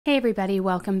Hey everybody,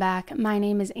 welcome back. My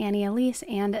name is Elise,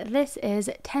 and this is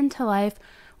 10 to Life,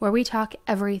 where we talk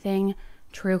everything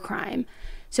true crime.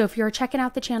 So if you're checking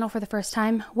out the channel for the first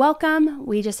time, welcome.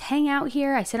 We just hang out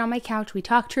here. I sit on my couch, we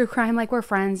talk true crime like we're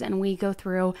friends, and we go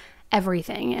through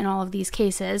everything in all of these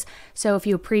cases. So if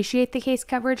you appreciate the case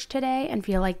coverage today and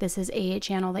feel like this is a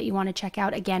channel that you want to check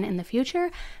out again in the future,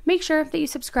 make sure that you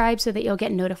subscribe so that you'll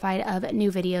get notified of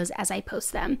new videos as I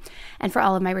post them. And for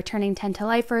all of my returning 10 to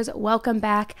Lifers, welcome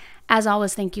back. As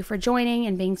always, thank you for joining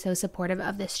and being so supportive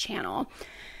of this channel.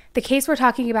 The case we're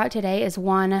talking about today is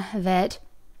one that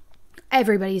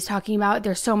everybody's talking about.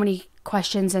 There's so many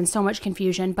questions and so much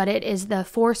confusion, but it is the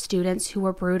 4 students who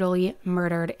were brutally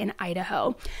murdered in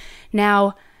Idaho.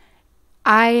 Now,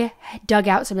 I dug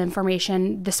out some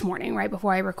information this morning right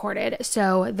before I recorded,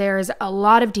 so there's a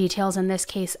lot of details in this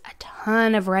case, a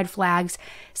ton of red flags,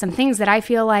 some things that I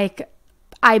feel like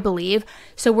I believe.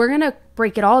 So we're going to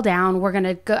break it all down. I'm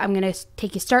going to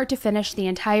take you start to finish the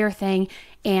entire thing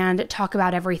and talk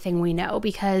about everything we know,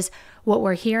 because what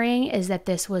we're hearing is that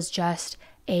this was just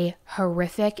a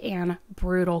horrific and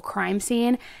brutal crime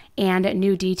scene, and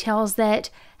new details that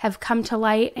have come to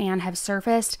light and have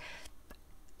surfaced.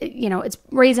 You know, it's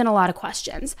raising a lot of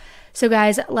questions. So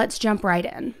guys, let's jump right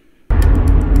in. 10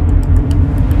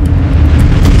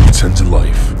 to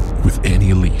Life with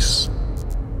Elise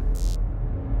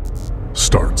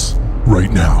starts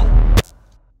right now.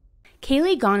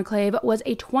 Kaylee Goncalves was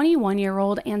a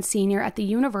 21-year-old and senior at the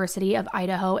University of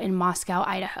Idaho in Moscow,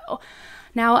 Idaho.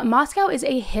 Now, Moscow is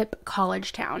a hip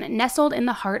college town nestled in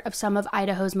the heart of some of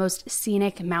Idaho's most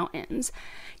scenic mountains.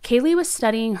 Kaylee was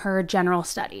studying her general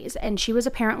studies, and she was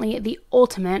apparently the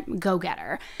ultimate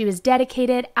go-getter. She was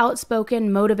dedicated,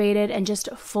 outspoken, motivated, and just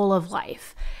full of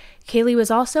life. Kaylee was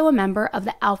also a member of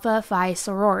the Alpha Phi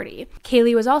sorority.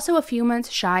 Kaylee was also a few months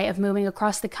shy of moving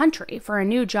across the country for a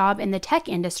new job in the tech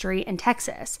industry in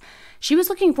Texas. She was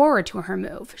looking forward to her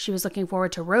move. She was looking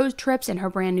forward to road trips in her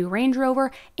brand new Range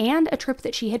Rover and a trip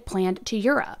that she had planned to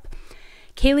Europe.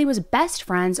 Kaylee was best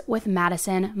friends with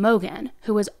Madison Mogan,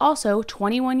 who was also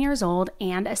 21 years old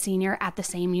and a senior at the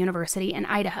same university in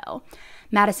Idaho.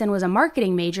 Madison was a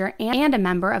marketing major and a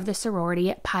member of the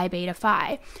sorority Pi Beta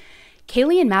Phi.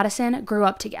 Kaylee and Madison grew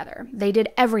up together. They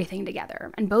did everything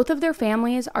together, and both of their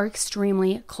families are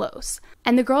extremely close.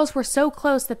 And the girls were so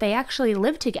close that they actually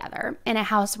lived together in a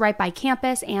house right by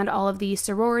campus and all of the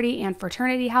sorority and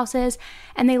fraternity houses,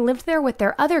 and they lived there with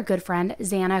their other good friend,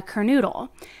 xana Kernodle.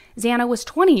 Xana was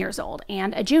 20 years old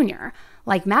and a junior.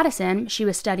 Like Madison, she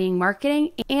was studying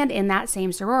marketing and in that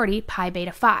same sorority, Pi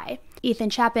Beta Phi.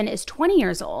 Ethan Chapin is 20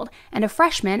 years old and a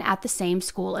freshman at the same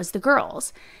school as the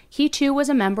girls. He too was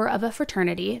a member of a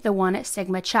fraternity, the one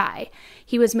Sigma Chi.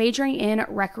 He was majoring in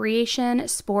recreation,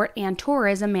 sport, and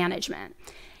tourism management.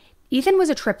 Ethan was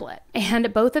a triplet,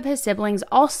 and both of his siblings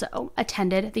also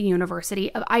attended the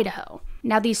University of Idaho.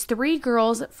 Now, these 3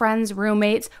 girls, friends,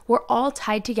 roommates, were all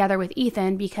tied together with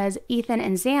Ethan because Ethan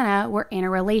and xana were in a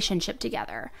relationship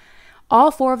together. All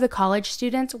 4 of the college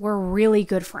students were really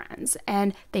good friends,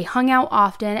 and they hung out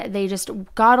often. They just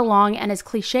got along, and as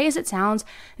cliche as it sounds,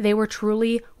 they were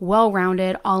truly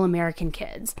well-rounded, all-American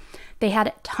kids. They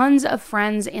had tons of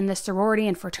friends in the sorority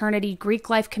and fraternity Greek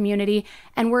life community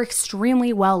and were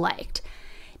extremely well-liked.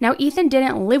 Now, Ethan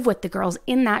didn't live with the girls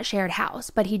in that shared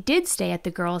house, but he did stay at the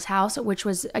girls' house, which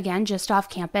was, again, just off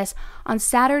campus, on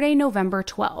Saturday, November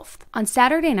 12th. On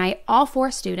Saturday night, all 4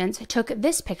 students took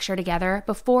this picture together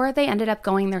before they ended up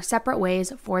going their separate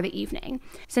ways for the evening.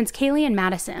 Since Kaylee and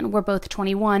Madison were both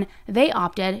 21, they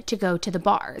opted to go to the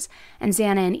bars, and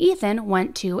xana and Ethan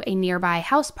went to a nearby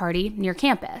house party near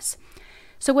campus.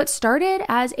 So what started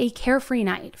as a carefree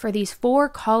night for these 4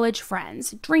 college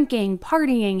friends, drinking,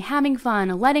 partying, having fun,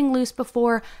 letting loose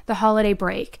before the holiday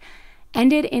break,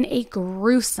 ended in a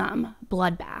gruesome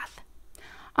bloodbath.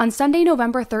 On Sunday,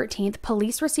 November 13th,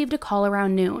 police received a call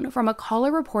around noon from a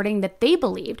caller reporting that they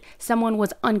believed someone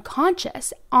was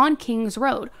unconscious on Kings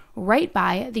Road, right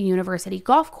by the university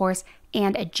golf course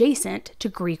and adjacent to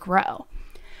Greek Row.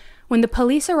 When the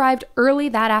police arrived early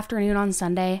that afternoon on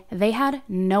Sunday, they had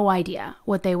no idea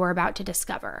what they were about to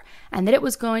discover, and that it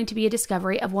was going to be a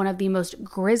discovery of one of the most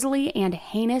grisly and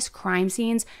heinous crime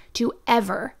scenes to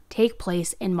ever take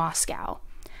place in Moscow.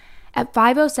 At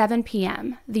 5:07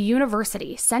 p.m., the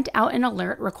university sent out an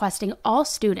alert requesting all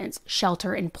students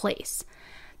shelter in place.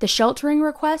 The sheltering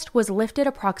request was lifted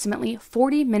approximately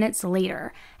 40 minutes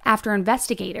later after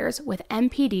investigators with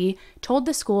MPD told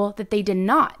the school that they did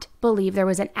not believe there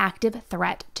was an active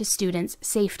threat to students'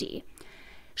 safety.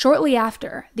 Shortly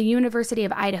after, the University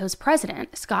of Idaho's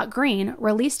president, Scott Green,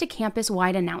 released a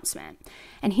campus-wide announcement,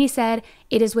 and he said,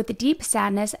 "It is with deep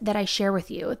sadness that I share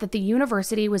with you that the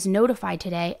university was notified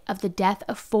today of the death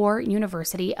of 4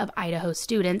 University of Idaho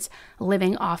students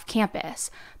living off campus,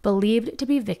 believed to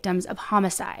be victims of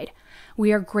homicide.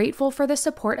 We are grateful for the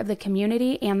support of the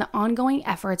community and the ongoing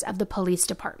efforts of the police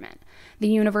department. The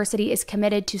university is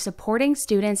committed to supporting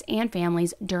students and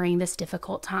families during this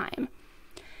difficult time."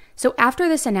 So after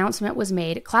this announcement was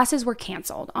made, classes were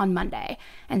canceled on Monday,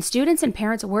 and students and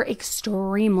parents were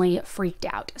extremely freaked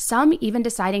out, some even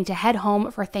deciding to head home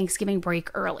for Thanksgiving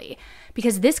break early,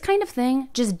 because this kind of thing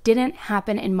just didn't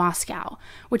happen in Moscow,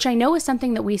 which I know is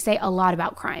something that we say a lot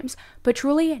about crimes, but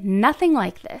truly nothing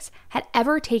like this had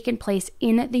ever taken place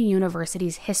in the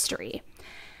university's history.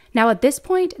 Now, at this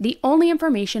point, the only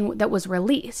information that was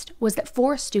released was that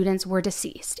 4 students were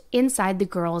deceased inside the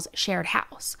girls' shared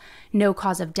house. No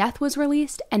cause of death was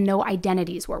released, and no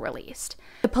identities were released.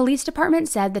 The police department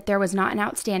said that there was not an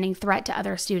outstanding threat to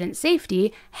other students'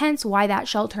 safety, hence why that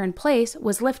shelter in place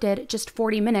was lifted just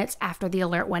 40 minutes after the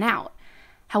alert went out.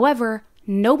 However,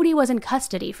 nobody was in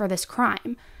custody for this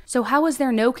crime, so how was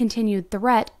there no continued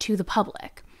threat to the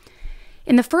public?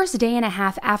 In the first day and a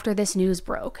half after this news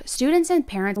broke, students and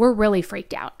parents were really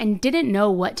freaked out and didn't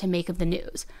know what to make of the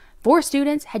news. 4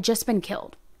 students had just been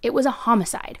killed. It was a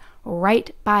homicide right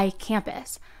by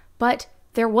campus, but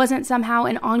there wasn't somehow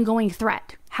an ongoing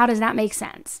threat. How does that make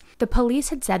sense? The police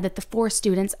had said that the 4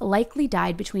 students likely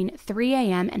died between 3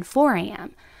 a.m. and 4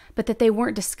 a.m., but that they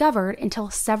weren't discovered until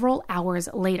several hours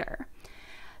later.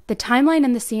 The timeline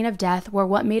and the scene of death were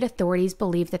what made authorities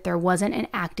believe that there wasn't an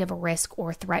active risk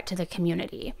or threat to the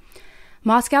community.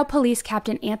 Moscow Police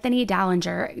Captain Anthony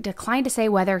Dallinger declined to say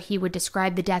whether he would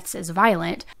describe the deaths as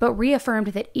violent, but reaffirmed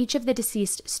that each of the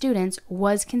deceased students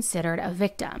was considered a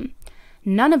victim.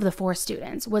 None of the 4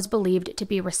 students was believed to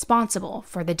be responsible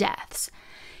for the deaths.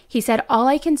 He said, "All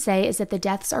I can say is that the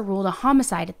deaths are ruled a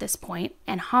homicide at this point,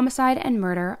 and homicide and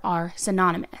murder are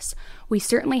synonymous. We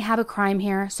certainly have a crime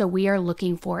here, so we are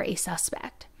looking for a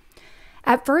suspect."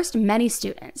 At first, many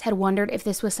students had wondered if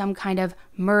this was some kind of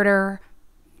murder,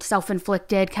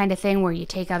 self-inflicted kind of thing where you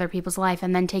take other people's life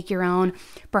and then take your own,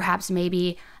 perhaps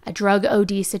maybe a drug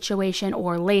OD situation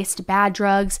or laced bad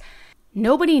drugs.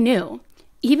 Nobody knew.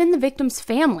 Even the victims'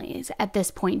 families at this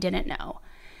point didn't know.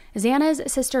 Xana's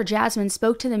sister Jasmine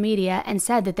spoke to the media and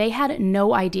said that they had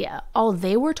no idea. All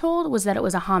they were told was that it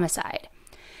was a homicide.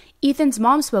 Ethan's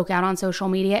mom spoke out on social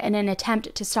media in an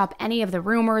attempt to stop any of the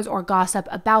rumors or gossip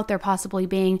about there possibly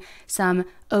being some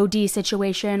OD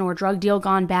situation or drug deal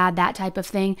gone bad, that type of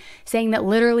thing, saying that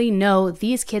literally, no,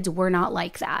 these kids were not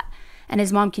like that. And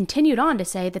his mom continued on to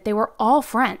say that they were all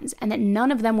friends and that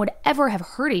none of them would ever have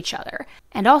hurt each other.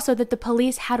 And also that the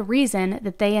police had reason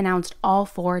that they announced all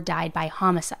 4 died by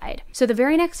homicide. So the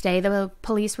very next day, the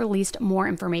police released more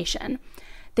information.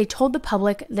 They told the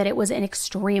public that it was an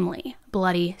extremely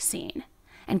bloody scene.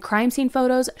 And crime scene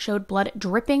photos showed blood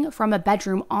dripping from a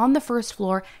bedroom on the first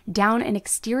floor down an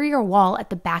exterior wall at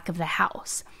the back of the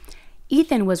house.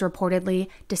 Ethan was reportedly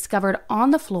discovered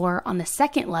on the floor on the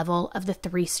 2nd level of the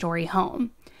 3-story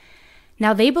home.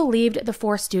 Now, they believed the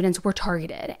 4 students were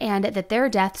targeted and that their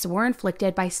deaths were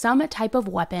inflicted by some type of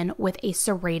weapon with a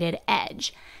serrated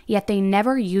edge, yet they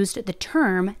never used the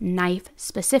term knife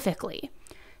specifically.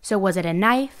 So was it a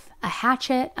knife, a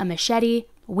hatchet, a machete?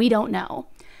 We don't know.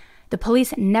 The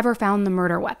police never found the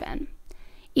murder weapon.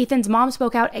 Ethan's mom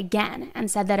spoke out again and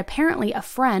said that apparently a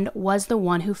friend was the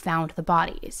one who found the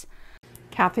bodies.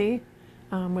 Kathy,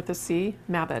 with a C,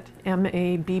 Mabbutt,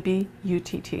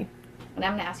 Mabbutt. And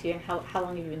I'm going to ask you, how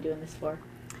long have you been doing this for?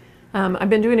 I've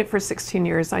been doing it for 16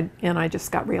 years, and I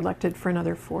just got reelected for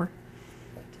another 4.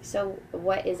 So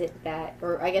what is it that,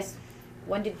 or I guess,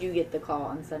 when did you get the call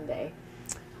on Sunday?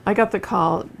 I got the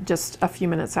call just a few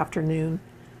minutes after noon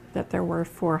that there were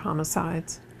 4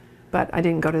 homicides, but I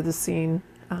didn't go to the scene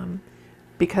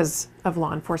because of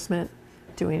law enforcement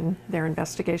doing their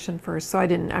investigation first. So I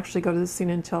didn't actually go to the scene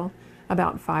until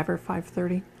about 5 or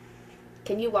 5:30.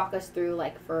 Can you walk us through,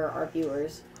 like, for our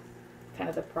viewers, kind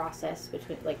of the process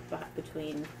between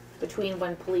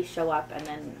when police show up and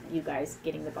then you guys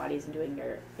getting the bodies and doing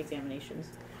your examinations?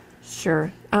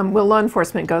 Sure. Well, law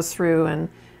enforcement goes through and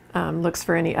looks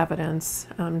for any evidence,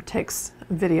 takes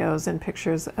videos and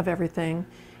pictures of everything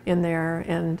in there,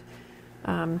 and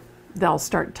they'll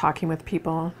start talking with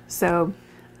people. So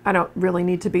I don't really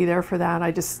need to be there for that.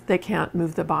 They can't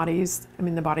move the bodies. I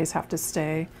mean, the bodies have to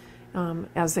stay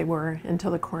as they were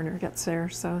until the coroner gets there.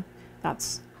 So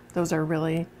that's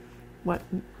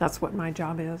what my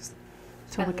job is.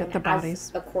 to look at the As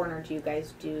bodies. a coroner, do you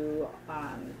guys do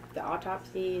the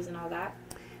autopsies and all that?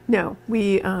 No,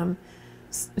 we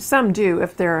some do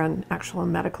if they're an actual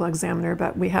medical examiner,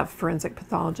 but we have forensic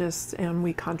pathologists and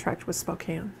we contract with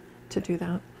Spokane to do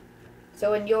that.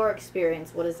 So in your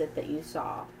experience, what is it that you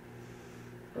saw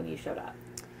when you showed up?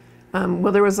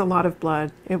 Well, there was a lot of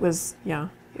blood. It was a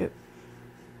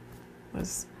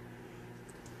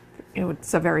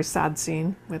very sad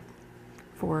scene with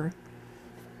 4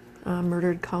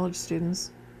 murdered college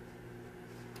students.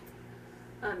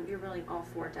 You're ruling all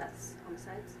 4 deaths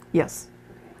homicides? Yes.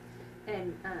 Okay.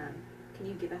 And can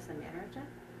you give us a manner of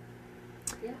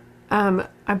death? Yeah.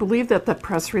 I believe that the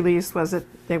press release was that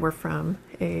they were from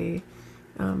a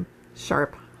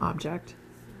sharp object.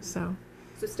 So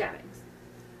stabbings.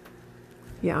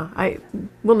 yeah,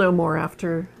 we'll know more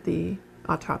after the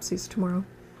autopsies tomorrow.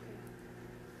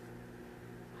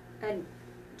 Okay. And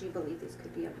do you believe these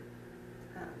could be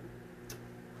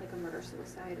like a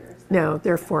murder-suicide or? No,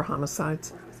 they're 4 homicides.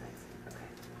 4 homicides.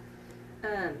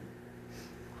 Okay.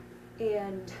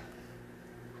 And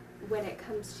when it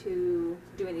comes to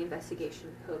doing the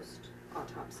investigation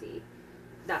post-autopsy,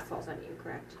 that falls on you,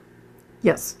 correct?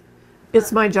 Yes.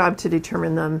 It's my job to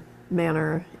determine the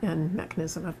manner and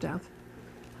mechanism of death.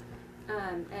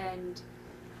 And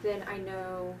then I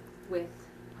know with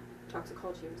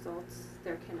toxicology results,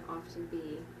 there can often be,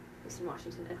 at least in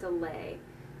Washington, a delay.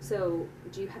 So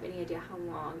do you have any idea how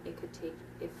long it could take,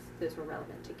 if those were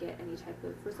relevant, to get any type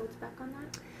of results back on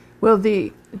that? Well,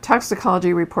 the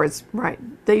toxicology reports, right,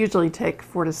 they usually take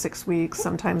 4 to 6 weeks,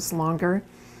 sometimes longer.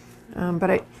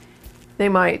 But they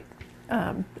might,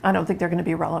 I don't think they're going to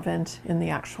be relevant in the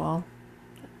actual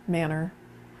manner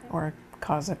or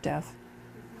cause of death.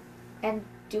 And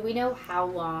do we know how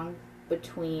long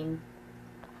between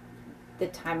the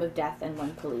time of death and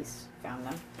when police found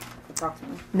them,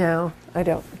 approximately? No, I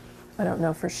don't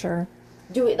know for sure.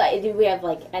 Do we have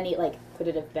any, could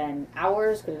it have been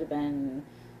hours? Could it have been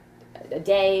a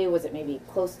day? Was it maybe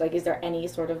close? Is there any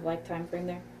sort of time frame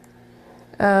there?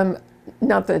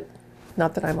 Not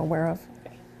that I'm aware of.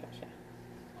 Okay, gotcha.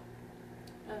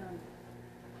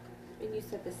 And you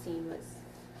said the scene was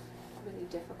really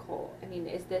difficult. I mean,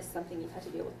 is this something you've had to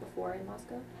deal with before in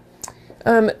Moscow?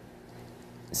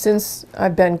 Since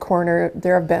I've been coroner,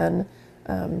 there have been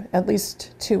at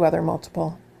least 2 other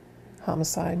multiple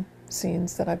homicide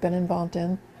scenes that I've been involved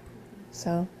in.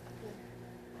 So.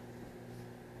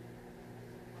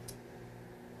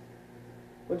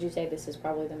 Would you say this is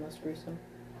probably the most gruesome?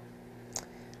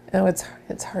 Oh,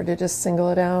 it's hard to just single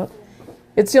it out.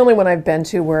 It's the only one I've been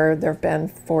to where there have been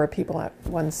 4 people at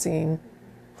one scene.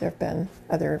 There have been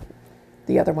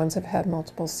the other ones have had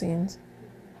multiple scenes.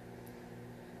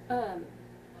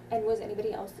 And was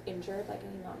anybody else injured, like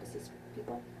any non-deceased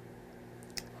people?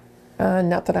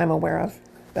 Not that I'm aware of,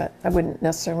 but I wouldn't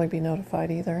necessarily be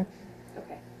notified either.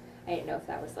 Okay. I didn't know if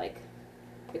that was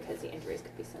because the injuries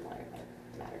could be similar, it might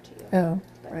matter to you. Oh,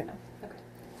 But right. no.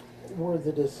 Okay. Were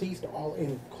the deceased all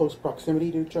in close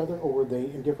proximity to each other, or were they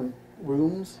in different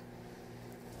rooms?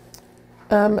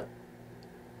 I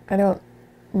don't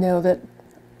know that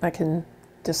I can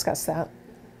discuss that.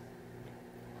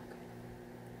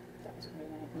 That was going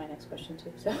to be my next question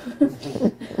too. So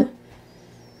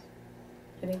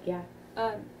I think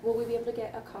Will we be able to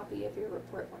get a copy of your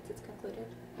report once it's concluded?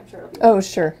 I'm sure it'll be. Oh,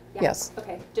 sure. Yeah. Yes.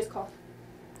 Okay, just call.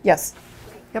 Yes.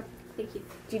 Okay. Yep. Thank you.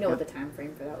 do you know what the time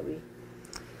frame for that would be?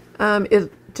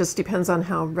 It just depends on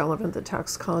how relevant the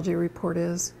toxicology report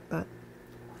is, but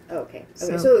Oh, okay. So-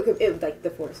 Okay. So it would the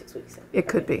 4 to 6 weeks. Then. it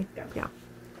could Okay, be. got it. Yeah.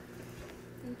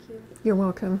 Thank you. You're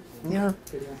welcome. Yeah,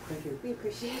 Okay, yeah, thank you. We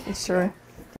appreciate it. sure.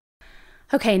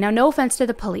 Okay, now no offense to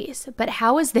the police, but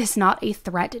how is this not a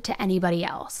threat to anybody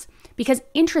else? Because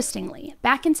interestingly,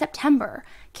 back in September,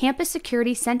 campus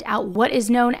security sent out what is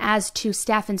known as to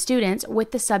staff and students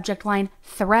with the subject line,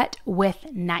 "Threat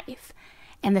with Knife."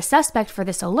 And the suspect for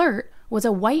this alert was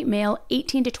a white male,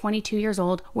 18 to 22 years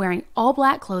old, wearing all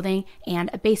black clothing and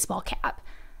a baseball cap.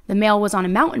 The male was on a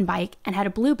mountain bike and had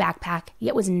a blue backpack,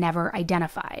 yet was never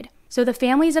identified. So the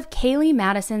families of Kaylee,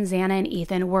 Madison, Xana, and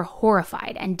Ethan were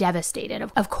horrified and devastated.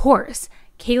 Of course,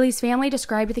 Kaylee's family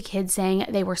described the kids saying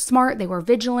they were smart, they were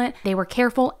vigilant, they were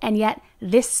careful, and yet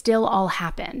this still all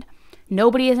happened.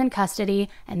 Nobody is in custody,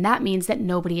 and that means that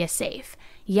nobody is safe.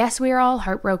 Yes, we are all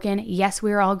heartbroken. Yes,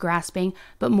 we are all grasping,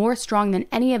 but more strong than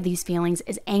any of these feelings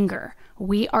is anger.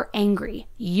 We are angry.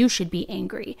 You should be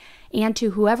angry. And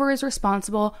to whoever is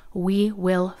responsible, we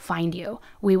will find you.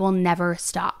 We will never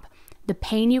stop. The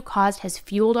pain you caused has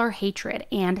fueled our hatred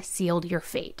and sealed your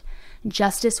fate.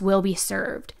 Justice will be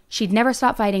served. She'd never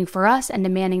stop fighting for us and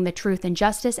demanding the truth and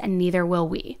justice, and neither will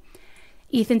we.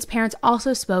 Ethan's parents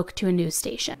also spoke to a news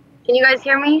station. Can you guys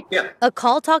hear me? Yeah. A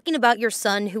call talking about your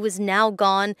son, who is now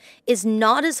gone, is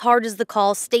not as hard as the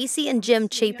call Stacy and Jim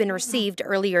Chapin received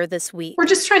earlier this week. We're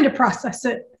just trying to process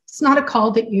it. It's not a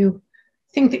call that you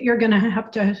think that you're going to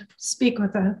have to speak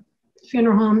with the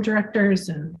funeral home directors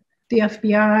and the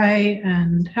FBI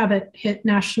and have it hit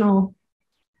national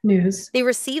news. They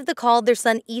received the call their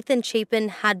son Ethan Chapin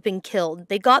had been killed.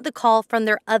 They got the call from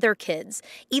their other kids.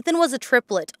 Ethan was a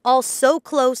triplet, all so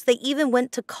close they even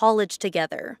went to college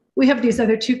together. We have these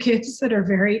other 2 kids that are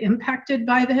very impacted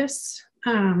by this,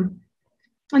 and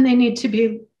they need to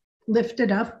be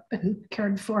lifted up and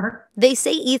cared for. They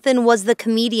say Ethan was the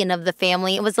comedian of the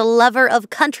family and was a lover of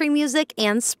country music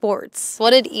and sports.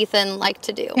 What did Ethan like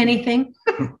to do? Anything.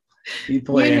 You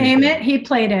name it, he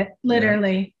played it,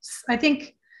 literally. Yeah. I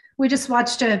think we just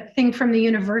watched a thing from the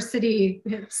university,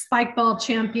 spike ball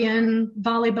champion,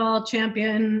 volleyball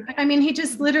champion. I mean, he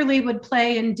just literally would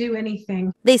play and do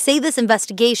anything. They say this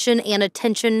investigation and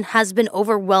attention has been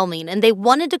overwhelming, and they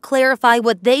wanted to clarify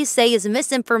what they say is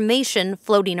misinformation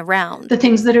floating around. The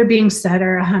things that are being said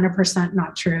are 100%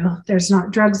 not true. There's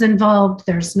not drugs involved.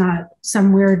 There's not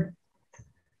some weird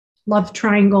love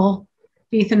triangle.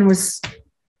 Ethan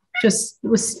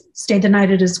stayed the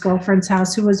night at his girlfriend's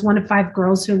house, who was one of 5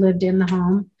 girls who lived in the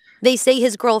home. They say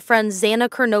his girlfriend, Xana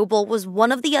Kernodle, was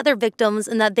one of the other victims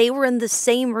and that they were in the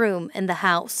same room in the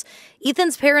house.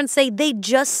 Ethan's parents say they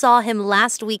just saw him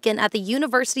last weekend at the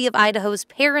University of Idaho's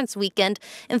Parents' Weekend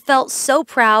and felt so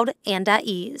proud and at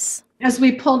ease. As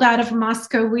we pulled out of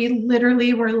Moscow, we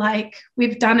literally were like,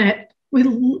 we've done it.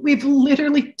 We've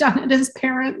literally done it as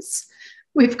parents.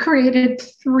 We've created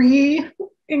 3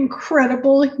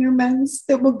 incredible humans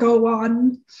that will go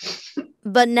on.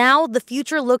 But now the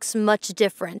future looks much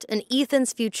different, and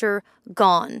Ethan's future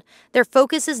gone. Their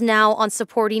focus is now on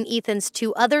supporting Ethan's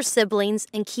 2 other siblings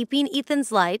and keeping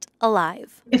Ethan's light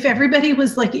alive. If everybody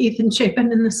was like Ethan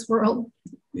Chapin in this world,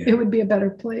 it would be a better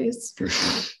place. For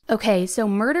sure. Okay, so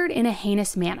murdered in a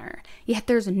heinous manner, yet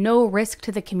there's no risk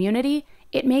to the community.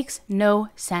 It makes no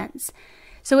sense.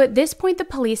 So at this point, the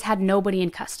police had nobody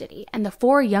in custody, and the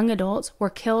 4 young adults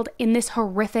were killed in this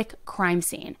horrific crime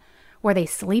scene. Were they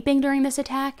sleeping during this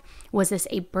attack? Was this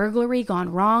a burglary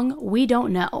gone wrong? We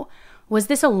don't know. Was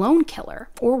this a lone killer,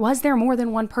 or was there more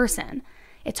than one person?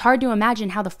 It's hard to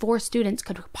imagine how the 4 students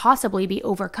could possibly be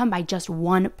overcome by just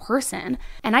one person,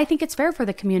 and I think it's fair for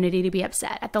the community to be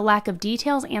upset at the lack of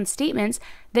details and statements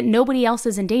that nobody else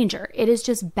is in danger. It is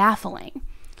just baffling.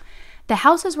 The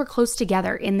houses were close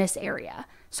together in this area,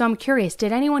 so I'm curious,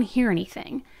 did anyone hear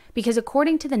anything? Because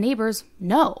according to the neighbors,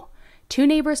 no. 2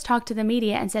 neighbors talked to the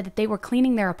media and said that they were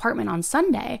cleaning their apartment on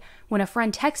Sunday when a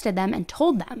friend texted them and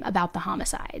told them about the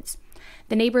homicides.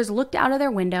 The neighbors looked out of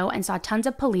their window and saw tons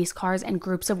of police cars and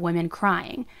groups of women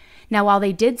crying. Now, while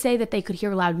they did say that they could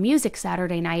hear loud music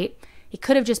Saturday night, it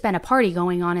could have just been a party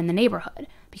going on in the neighborhood.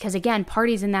 Because again,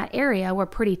 parties in that area were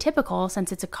pretty typical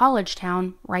since it's a college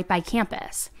town right by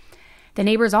campus. The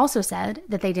neighbors also said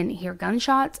that they didn't hear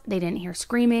gunshots, they didn't hear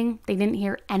screaming, they didn't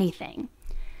hear anything.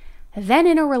 Then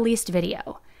in a released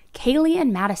video, Kaylee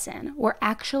and Madison were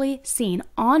actually seen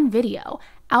on video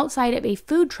outside of a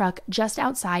food truck just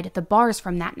outside the bars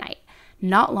from that night,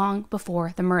 not long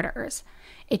before the murders.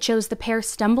 It shows the pair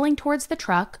stumbling towards the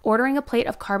truck, ordering a plate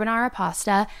of carbonara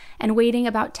pasta, and waiting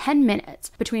about 10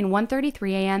 minutes between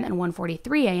 1:33 a.m. and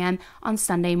 1:43 a.m. on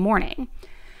Sunday morning.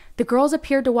 The girls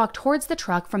appeared to walk towards the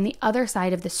truck from the other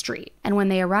side of the street, and when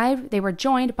they arrived, they were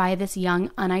joined by this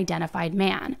young, unidentified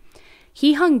man.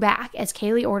 He hung back as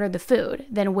Kaylee ordered the food,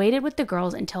 then waited with the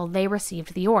girls until they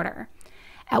received the order.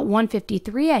 At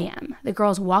 1:53 a.m., the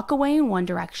girls walk away in one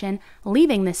direction,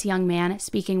 leaving this young man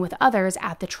speaking with others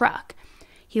at the truck.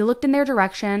 He looked in their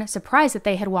direction, surprised that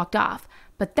they had walked off,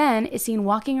 but then is seen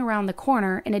walking around the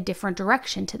corner in a different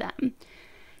direction to them.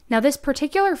 Now, this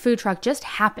particular food truck just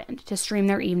happened to stream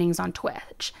their evenings on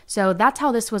Twitch, so that's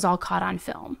how this was all caught on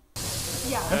film.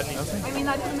 Yeah, I mean,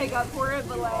 that didn't make up for it,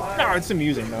 but like... No, it's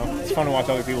amusing, though. It's fun to watch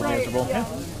other people miserable. Yeah.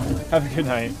 Have a good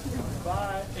night.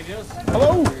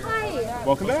 Hello! Hi!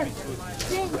 Welcome back.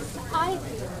 Thanks. I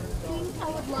think I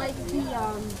would like the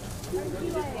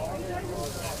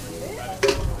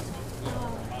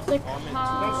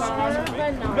carbonara.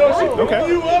 Okay.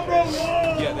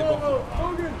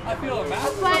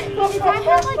 But if I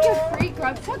have like a free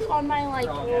grub truck on my like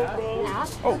app?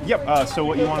 Oh, yep. So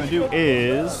what you want to do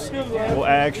is, we'll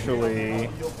actually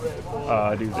do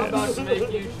this. I'm about to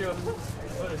make you show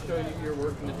you your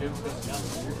work in the gym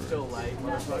because you're still light,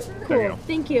 motherfucker. Cool.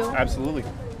 Thank you. Absolutely.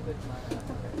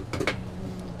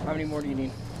 How many more do you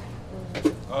need?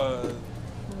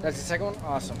 That's the second one?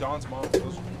 Awesome. Dawn's mom.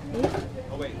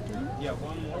 Oh, wait.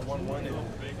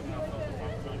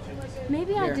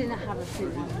 Maybe I didn't have a free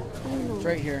one. It's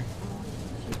right here.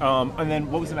 And then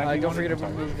what was the mac? Don't forget to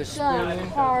remove the The spoon.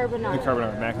 carbonara. The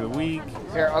carbonara mac of the week.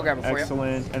 Here, I'll grab it for you.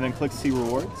 Excellent. And then click see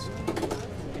rewards.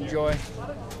 Enjoy.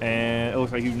 And it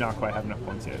looks like you do not quite have enough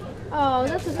points yet. Oh,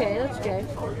 that's okay. That's okay.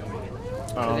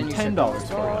 $10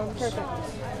 for you. Perfect.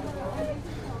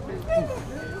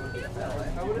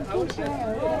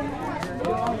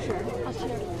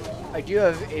 I do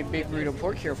have a big burrito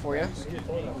pork here for you.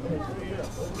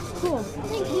 Cool.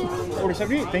 Thank you.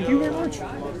 $40.78. Thank you very much.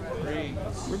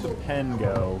 Where'd the pen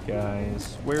go,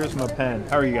 guys? Where's my pen?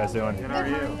 How are you guys doing? How are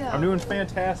you? I'm doing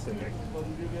fantastic.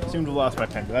 Seem to have lost my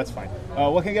pen, but that's fine.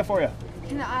 What can I get for you?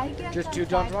 Can I get just 2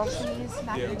 Don Toms? cheese,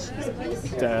 mac and cheese, please?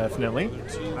 Definitely.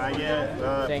 I get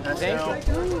thank you.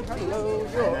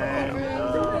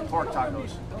 and pork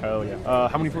tacos. Oh yeah.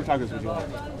 How many pork tacos would you like?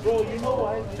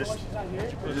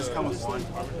 Just come with one.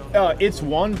 It's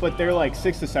one, but they're like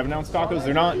 6 to 7 ounce tacos.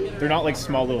 They're not like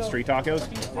small little street tacos.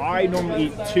 I normally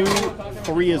eat 2,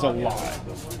 3 is a lot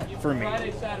for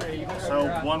me. So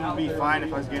one would be fine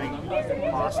if I was getting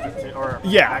pasta too, or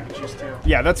Yeah. mac and cheese too.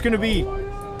 Yeah, that's gonna be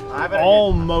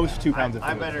almost 2 pounds of food.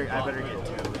 I better get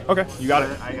 2. Okay, you got it.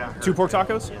 I got her. 2 pork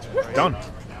tacos? Done.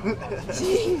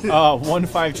 1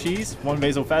 5 cheese, 1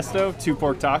 basil pesto, 2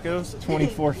 pork tacos,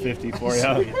 $24.50 for you.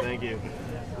 Sweet, thank you.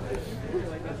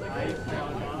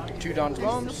 2 Don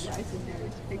Toms.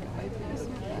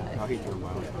 I'll eat your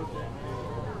mouth.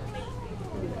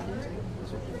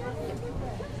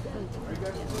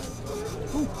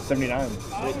 $79.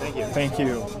 Sweet, thank you. Thank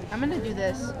you. I'm gonna do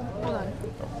this. Hold on.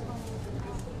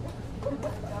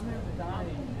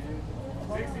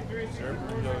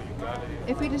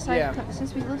 If we decide,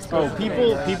 since we listed. Oh,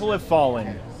 people have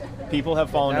fallen. People have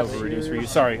fallen over reduced for you.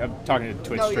 Sorry, I'm talking to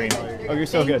Twitch stream. Oh, you're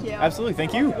so good. Absolutely,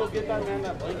 thank you.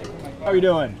 How are you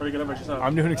doing? Pretty good. How about yourself?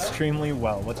 I'm doing extremely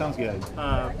well. What sounds good? Can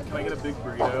I get a big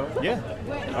burrito? Yeah.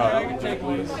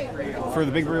 For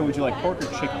the big burrito, would you like pork or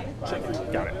chicken? Chicken.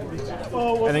 Got it.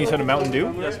 And then you said a Mountain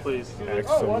Dew? Yes, please.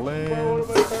 Excellent.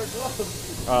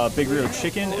 Big burrito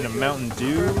chicken and a Mountain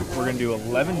Dew. We're going to do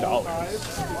 $11.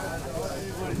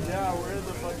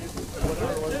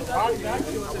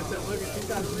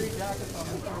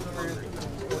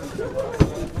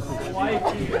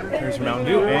 Here's your Mountain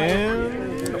Dew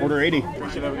and order 80.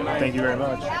 Thank you very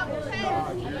much.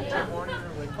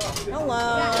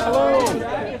 Hello. Hello.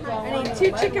 I need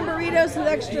 2 chicken burritos with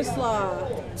extra slaw.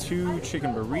 2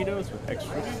 chicken burritos with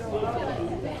extra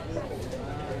slaw.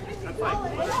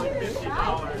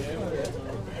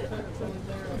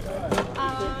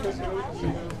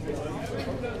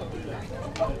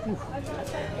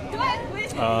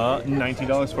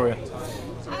 $19 for you.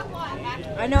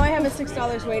 I know I have a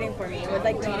 $6 waiting for me. I would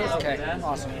like to use it. Okay,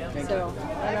 awesome. Thank So,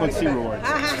 Let's see rewards.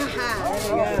 Ha ha ha ha.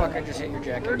 There we Oh, go. fuck, I just hit your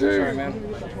jacket. Sorry, man.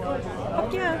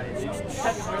 Fuck yeah.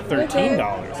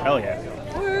 $13. Hell yeah.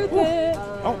 Worth it.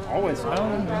 Oh, always.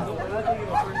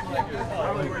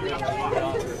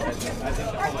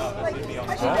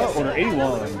 Order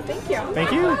 81. Thank you.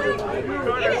 Thank you.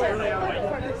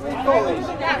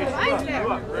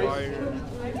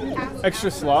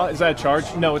 Extra slaw? Is that a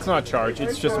charge? No, it's not a charge.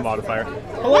 It's just a modifier.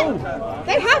 Hello.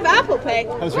 They have Apple Pay.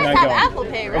 How's We your have night going? Apple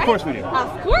Pay, right? Of course we do.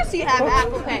 Of course you have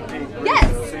Apple Pay.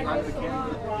 Yes.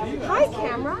 Hi,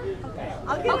 camera.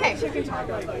 Okay. Chicken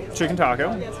taco. Chicken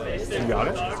taco. You got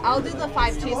it. I'll do the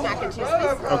 5 cheese mac and cheese,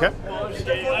 please. Okay.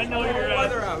 I know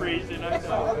you're freezing. I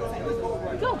know.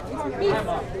 Go. Meat,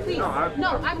 please. No,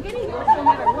 I'm getting yours no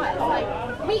matter what. Like,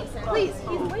 meat, please.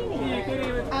 He's waiting.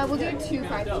 We'll do 2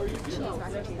 5 cheese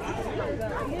mac and cheese.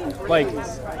 Like,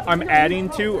 I'm adding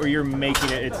 2, or you're making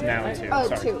it, it's now 2. Oh,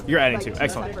 Sorry. 2. You're adding Like 2. 2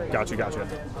 Excellent. separate. Gotcha.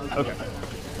 Okay.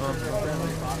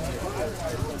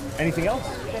 Anything else?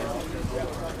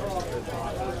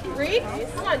 Reed,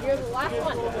 come on, you're the last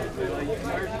one.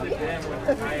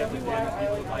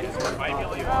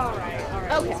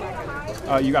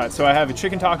 Okay. You got it. So I have a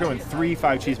chicken taco and 3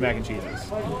 5 cheese mac and cheeses.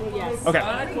 Yes. Okay.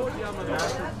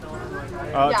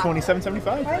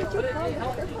 $27.75.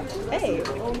 Hey.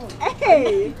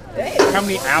 Hey. Hey. How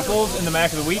many apples in the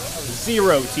mac of the week?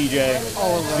 0, TJ.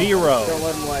 All of them. 0. Don't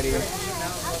let them lie to you.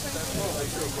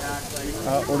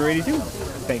 Order 82.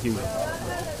 Thank you.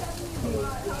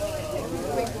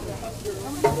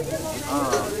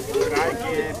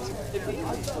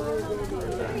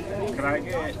 Can I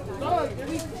get?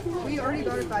 We already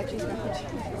got a 5 cheese mac and cheese.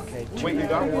 Okay. Wait, you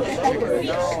got one?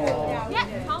 Yeah,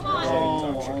 come on.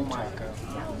 Oh my god.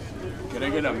 Can I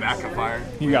get a magnifier?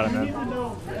 You got it, man.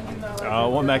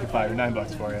 1 magnifier,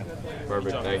 $9 for you.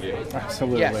 Perfect, thank you.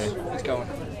 Absolutely. Yes, it's going.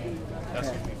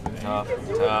 Tough.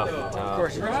 Of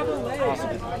course it is.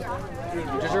 Awesome.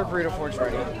 Your burrito fork's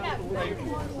ready.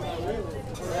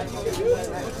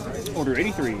 Order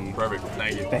 83. Perfect.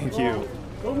 Thank you. Thank you.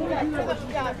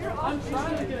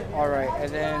 All right,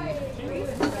 and then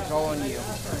it's all on you.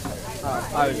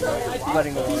 I was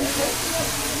letting go.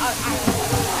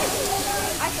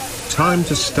 Time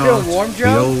to start warm, the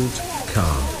Joe? old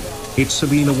car. It's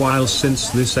been a while since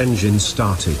this engine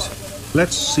started.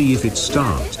 Let's see if it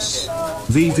starts.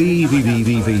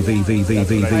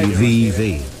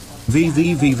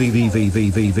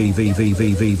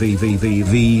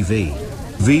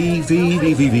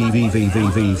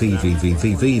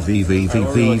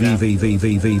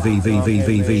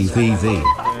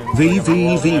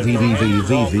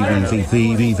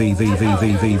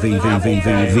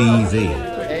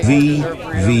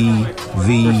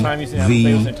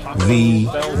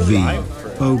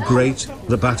 Oh great,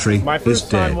 the battery My is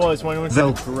first time dead. was when we went to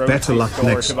Well, the grocery better luck store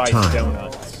next to buy time.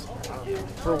 donuts.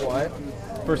 For what?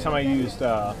 First time I used,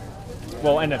 well,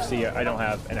 NFC. I don't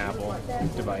have an Apple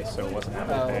device, so it wasn't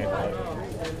Apple Pay.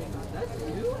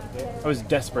 I was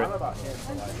desperate.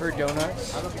 For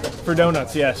donuts? For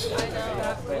donuts, yes.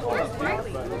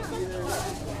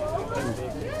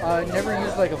 Never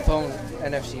used like a phone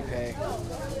NFC pay.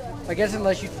 I guess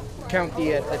unless you count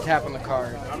the tap on the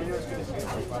card.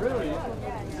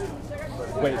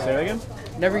 Wait, say that again?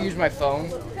 Never used my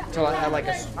phone until at like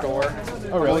a store.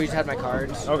 Oh, really? Always had my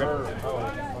cards. Okay.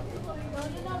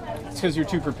 It's because you're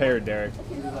too prepared, Derek.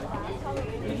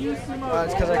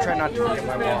 It's because I try not to forget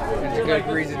my wallet. It's a good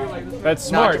reason.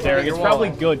 That's not smart, to Derek. forget It's your probably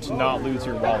wallet. good to not lose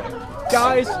your wallet.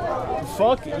 Guys,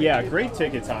 fuck yeah, great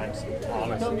ticket times,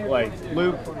 honestly. Like,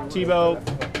 Luke, Tebow,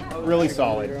 really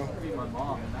solid.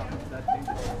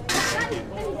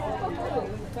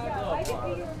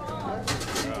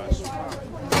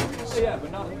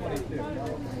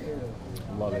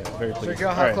 Love it. Very So pleased. Joe,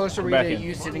 how All right, close are we back to in.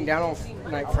 you sitting down on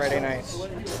Friday nights?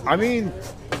 I mean,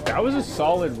 that was a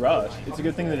solid rush. It's a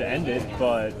good thing that it ended,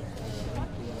 but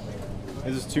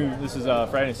this is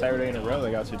Friday and Saturday in a row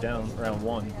they got you down round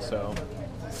 1, so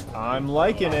I'm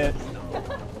liking it.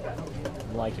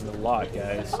 I'm liking it a lot,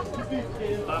 guys.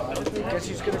 Guess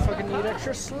he's gonna fucking need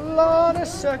extra slot a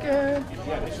second.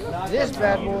 This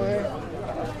bad boy.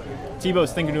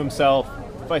 Tebow's thinking to himself,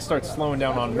 if I start slowing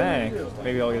down on Mac,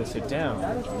 maybe I'll get to sit down.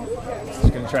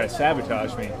 He's gonna try to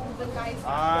sabotage me.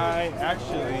 I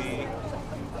actually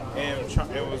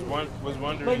was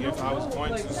wondering if I was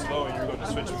going too slow and you were going to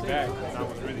switch me back, and I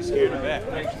was really scared of that.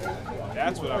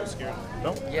 That's what I was scared of.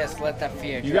 Nope. Yes, let that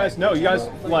fear. You guys know,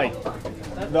 like,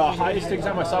 the highest ticket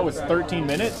time I saw was 13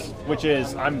 minutes, which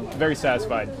is, I'm very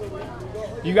satisfied.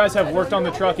 You guys have worked on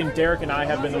the truck, and Derek and I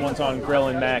have been the ones on Grill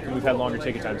and Mac, and we've had longer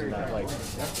ticket times than that. Like,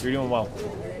 you're doing well.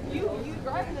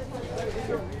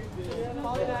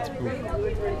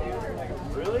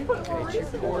 Really? Okay,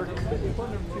 chip pork.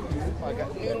 I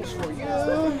got news for you. Yeah,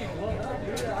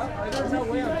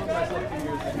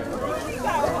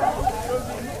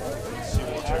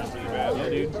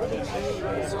 dude. Here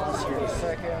in a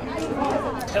second.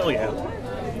 Hell yeah.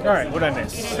 Alright, what'd I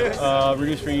miss?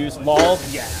 Reduce for use. LOL?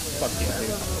 Yeah. Fuck yeah,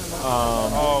 dude.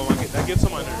 Oh, that gets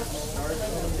on my nerves.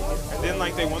 And then,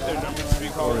 like, they want their numbers to be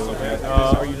called so bad.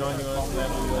 Are you knowing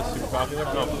that's super popular?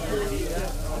 No.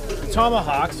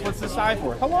 Tomahawks, what's the side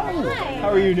for? Hello. How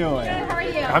are you doing? Good, how are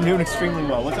you? I'm doing extremely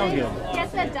well. What sounds good?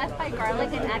 Yes, a death by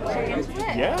garlic and add chicken to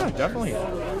it. Yeah, definitely.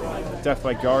 Death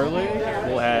by garlic.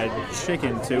 We'll add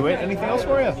chicken to it. Anything else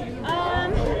for you?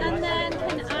 And then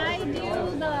can I do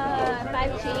the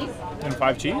 5 cheese? And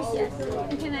 5 cheese? Yes.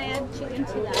 And can I add chicken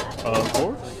to that? Of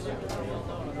course.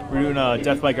 We're doing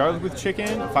death by garlic with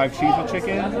chicken, 5 cheese with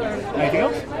chicken. Anything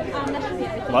else? That should be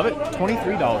everything. Love it.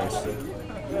 $23.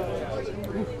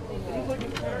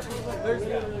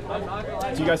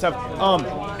 Do you guys have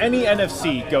any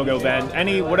NFC go Ben?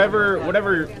 Any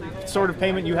whatever sort of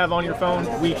payment you have on your phone,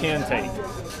 we can take.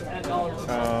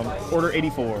 Order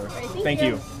 84. Thank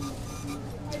you.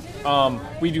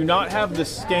 We do not have the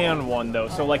scan one though.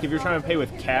 So like if you're trying to pay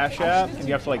with Cash App and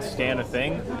you have to like scan a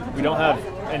thing, we don't have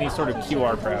any sort of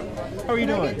QR crap. How are you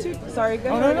doing? Sorry,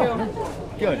 good. Oh no.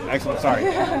 Good. Excellent. Sorry.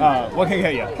 What can I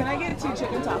get you? Can I get 2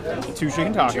 chicken tacos? 2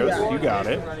 chicken tacos. You got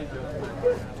it.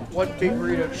 What big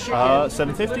burrito of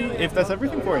chicken? $7.50 if that's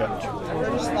everything for you.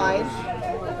 Slide.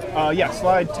 Yeah,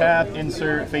 slide, tap,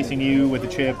 insert, facing you with a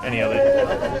chip, any of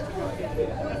it.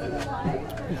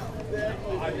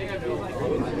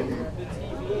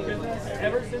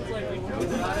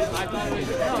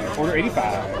 Order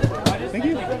 85. Thank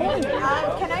you.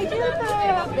 Can I do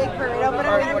the big burrito? But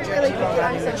I'm really quick.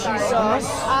 I'm so sorry.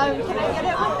 Can I get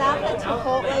it without the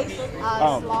chipotle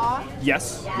slaw? Yes,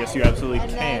 you absolutely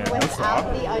And can. then No without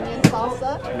slaw. the onion salsa?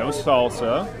 No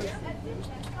salsa.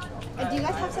 And do you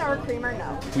guys have sour cream or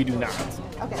no? We do not.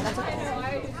 Okay, that's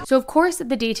okay. So of course,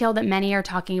 the detail that many are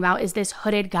talking about is this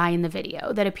hooded guy in the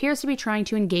video that appears to be trying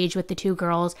to engage with the two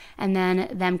girls and then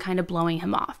them kind of blowing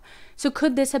him off. So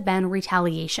could this have been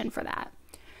retaliation for that?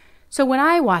 So when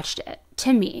I watched it,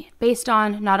 to me, based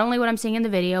on not only what I'm seeing in the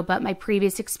video, but my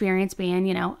previous experience being,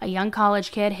 a young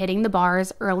college kid hitting the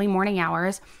bars early morning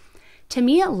hours, to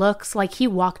me it looks like he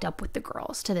walked up with the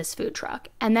girls to this food truck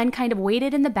and then kind of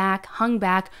waited in the back, hung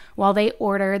back while they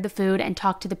ordered the food and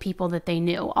talked to the people that they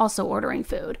knew also ordering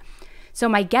food. So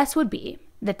my guess would be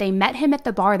that they met him at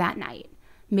the bar that night,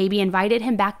 maybe invited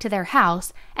him back to their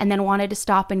house, and then wanted to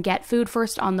stop and get food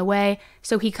first on the way,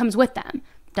 so he comes with them.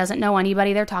 Doesn't know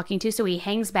anybody they're talking to, so he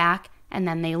hangs back and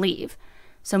then they leave.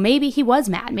 So maybe he was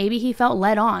mad, maybe he felt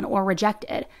led on or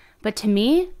rejected. But to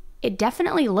me, it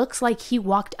definitely looks like he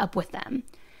walked up with them.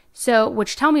 So,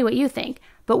 which tell me what you think.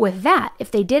 But with that,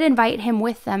 if they did invite him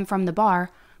with them from the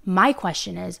bar, my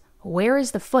question is, where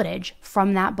is the footage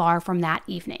from that bar from that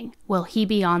evening? Will he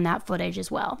be on that footage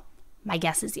as well? My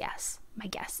guess is yes.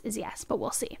 But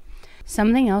we'll see.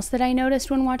 Something else that I noticed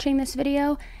when watching this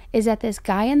video is that this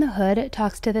guy in the hood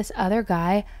talks to this other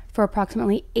guy for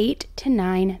approximately 8 to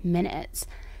 9 minutes.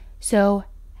 So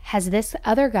has this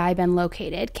other guy been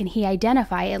located? Can he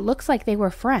identify? It looks like they were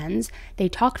friends. They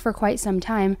talked for quite some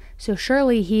time, so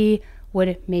surely he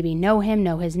would maybe know him,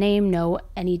 know his name, know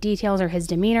any details or his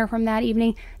demeanor from that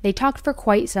evening. They talked for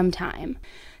quite some time.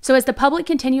 So as the public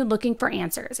continued looking for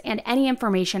answers and any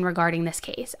information regarding this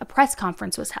case, a press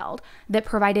conference was held that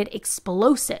provided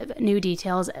explosive new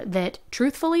details that,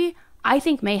 truthfully, I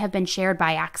think may have been shared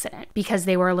by accident because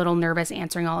they were a little nervous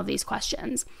answering all of these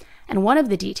questions. And one of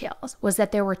the details was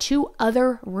that there were 2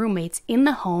 other roommates in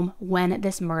the home when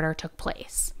this murder took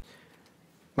place.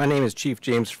 My name is Chief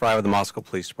James Fry with the Moscow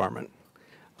Police Department.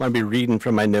 I'm going to be reading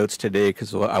from my notes today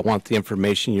because I want the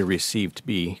information you received to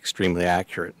be extremely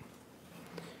accurate.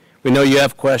 We know you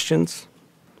have questions,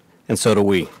 and so do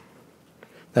we.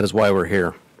 That is why we're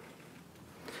here.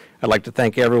 I'd like to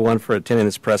thank everyone for attending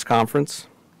this press conference.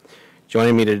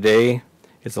 Joining me today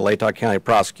is the Latah County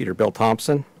Prosecutor Bill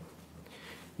Thompson,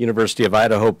 University of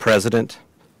Idaho President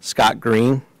Scott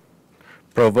Green,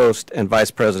 Provost and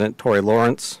Vice President Tori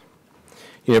Lawrence,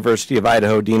 University of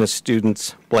Idaho Dean of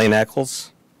Students Blaine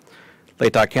Eccles,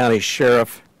 Latah County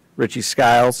Sheriff Richie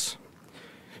Skiles,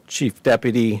 Chief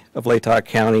Deputy of Latah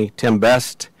County Tim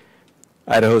Best,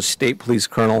 Idaho State Police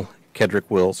Colonel Kedrick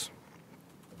Wills.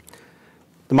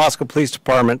 The Moscow Police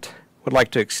Department would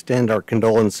like to extend our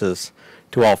condolences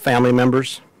to all family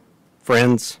members,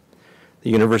 friends, the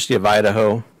University of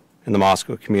Idaho, and the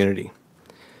Moscow community.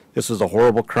 This was a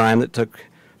horrible crime that took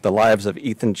the lives of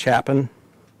Ethan Chapin,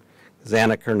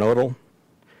 xana Kernodle,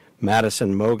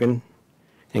 Madison Mogan,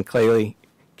 and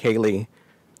Kaylee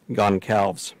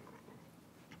Goncalves.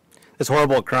 This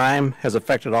horrible crime has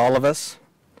affected all of us,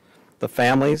 the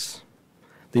families,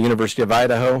 the University of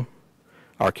Idaho,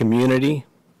 our community,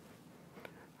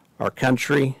 our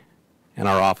country, and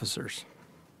our officers.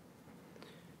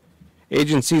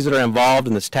 Agencies that are involved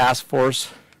in this task force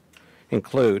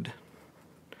include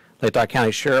Latah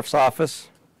County Sheriff's Office,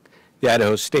 the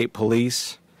Idaho State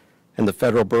Police, and the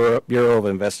Federal Bureau of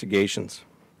Investigations.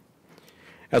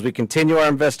 As we continue our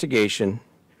investigation,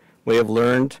 we have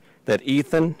learned that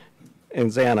Ethan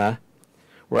and xana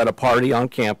were at a party on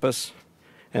campus,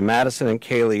 and Madison and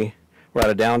Kaylee were at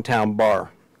a downtown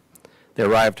bar. They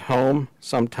arrived home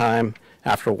sometime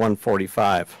after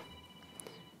 1:45.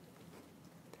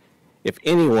 If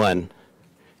anyone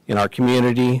in our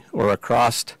community or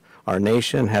across our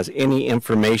nation has any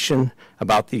information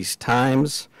about these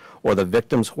times or the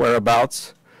victim's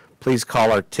whereabouts, please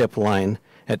call our tip line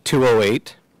at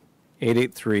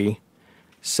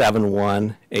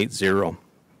 208-883-7180.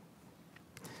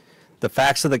 The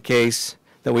facts of the case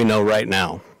that we know right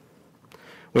now.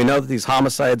 We know that these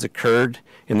homicides occurred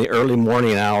in the early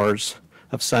morning hours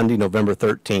of Sunday, November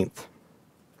 13th.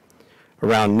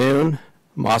 Around noon,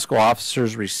 Moscow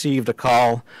officers received a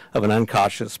call of an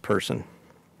unconscious person.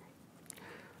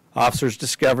 Officers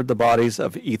discovered the bodies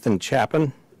of Ethan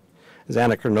Chapin,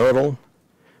 xana Kernodle,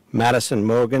 Madison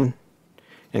Mogan,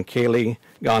 and Kaylee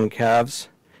Goncalves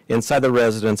inside the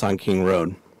residence on King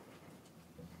Road.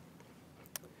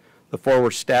 The 4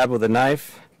 were stabbed with a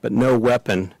knife, but no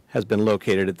weapon has been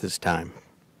located at this time.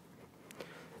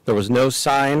 There was no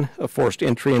sign of forced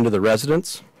entry into the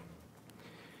residence.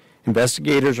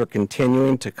 Investigators are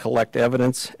continuing to collect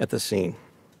evidence at the scene.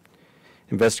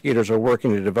 Investigators are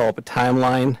working to develop a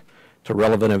timeline to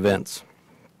relevant events.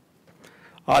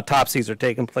 Autopsies are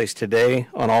taking place today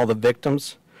on all the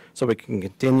victims so we can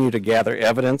continue to gather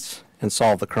evidence and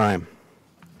solve the crime.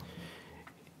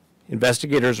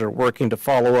 Investigators are working to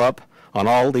follow up on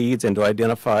all leads and to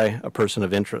identify a person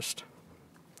of interest.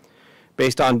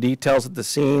 Based on details at the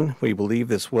scene, we believe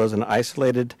this was an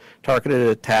isolated, targeted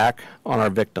attack on our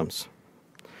victims.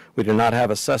 We do not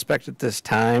have a suspect at this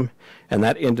time, and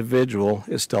that individual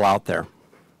is still out there.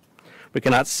 We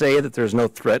cannot say that there's no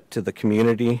threat to the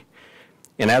community,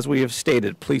 and as we have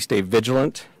stated, please stay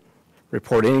vigilant,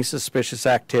 report any suspicious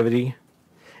activity,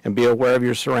 and be aware of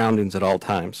your surroundings at all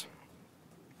times.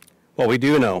 What we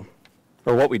don't know,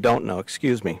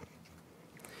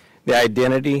 the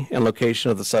identity and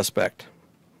location of the suspect,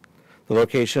 the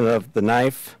location of the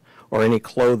knife or any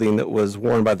clothing that was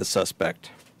worn by the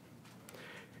suspect.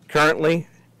 Currently,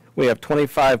 we have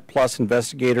 25 plus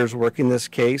investigators working this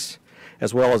case,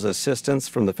 as well as assistance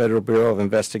from the Federal Bureau of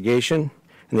Investigation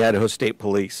and the Idaho State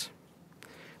Police.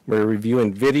 We're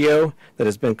reviewing video that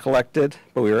has been collected,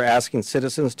 but we are asking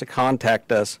citizens to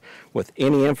contact us with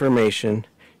any information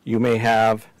you may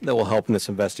have that will help in this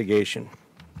investigation.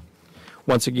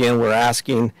 Once again, we're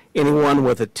asking anyone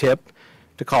with a tip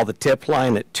to call the tip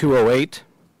line at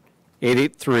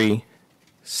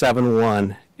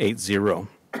 208-883-7180.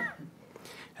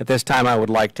 At this time, I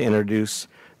would like to introduce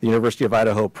the University of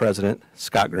Idaho President,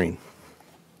 Scott Green.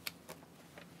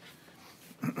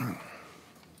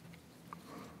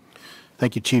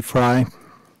 Thank you, Chief Fry.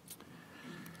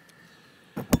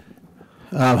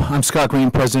 I'm Scott Green,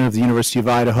 President of the University of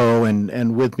Idaho,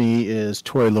 and with me is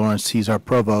Tori Lawrence. He's our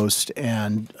Provost,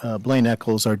 and Blaine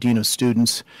Eccles, our Dean of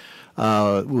Students,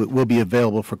 will be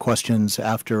available for questions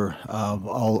after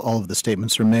all of the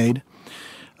statements are made.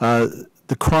 The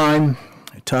crime,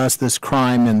 to us, this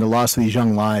crime and the loss of these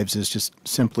young lives is just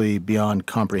simply beyond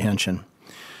comprehension.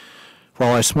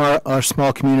 While our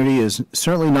small community is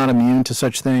certainly not immune to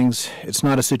such things, it's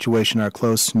not a situation our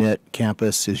close-knit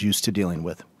campus is used to dealing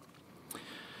with.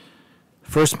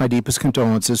 First, my deepest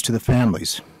condolences to the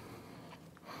families.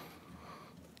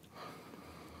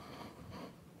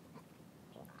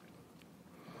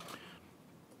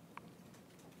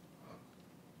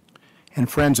 And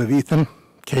friends of Ethan,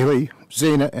 Kaylee,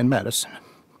 Xana, and Madison.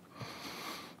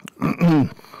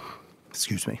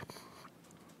 Excuse me.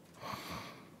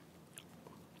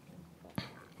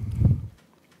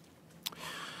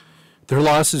 Their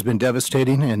loss has been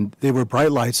devastating, and they were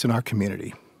bright lights in our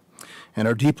community, and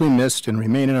are deeply missed and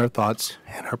remain in our thoughts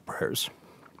and our prayers.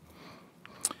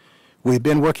 We've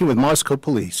been working with Moscow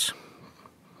Police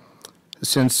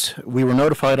since we were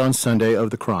notified on Sunday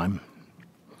of the crime.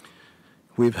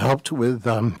 We've helped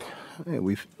when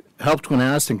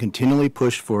asked and continually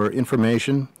pushed for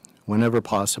information whenever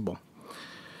possible,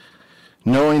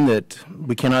 knowing that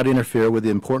we cannot interfere with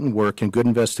the important work and good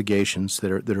investigations that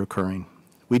are occurring.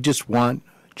 We just want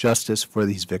justice for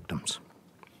these victims.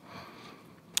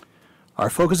 Our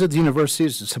focus at the university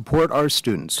is to support our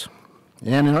students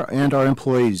and our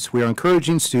employees. We are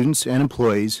encouraging students and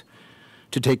employees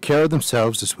to take care of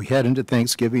themselves as we head into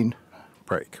Thanksgiving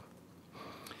break.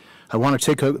 I want to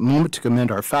take a moment to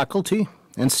commend our faculty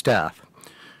and staff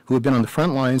who have been on the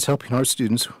front lines helping our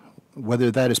students,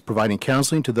 whether that is providing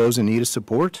counseling to those in need of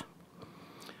support,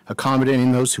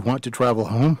 accommodating those who want to travel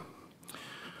home,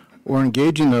 or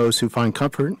engaging those who find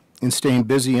comfort in staying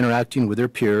busy interacting with their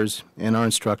peers and our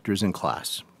instructors in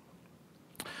class.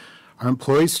 Our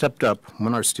employees stepped up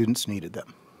when our students needed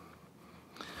them.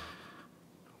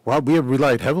 While we have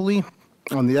relied heavily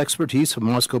on the expertise of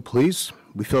Moscow Police,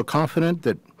 we feel confident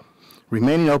that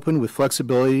remaining open with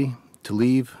flexibility to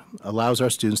leave allows our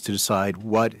students to decide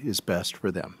what is best for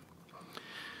them.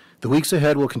 The weeks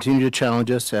ahead will continue to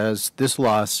challenge us as this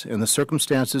loss and the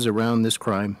circumstances around this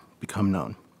crime become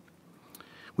known.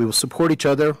 We will support each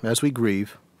other as we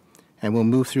grieve, and we'll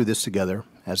move through this together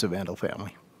as a Vandal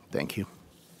family. Thank you.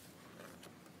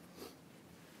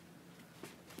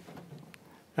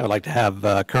 I would like to have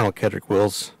Colonel Kedrick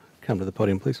Wills come to the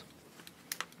podium, please.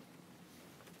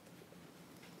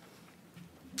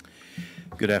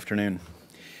 Good afternoon.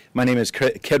 My name is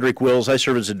Kedrick Wills. I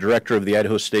serve as the director of the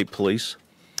Idaho State Police.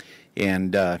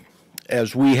 And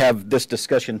as we have this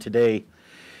discussion today,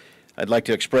 I'd like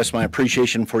to express my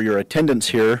appreciation for your attendance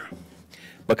here,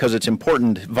 because it's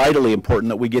important, vitally important,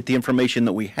 that we get the information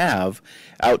that we have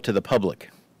out to the public.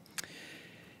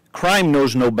 Crime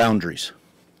knows no boundaries,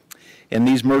 and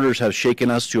these murders have shaken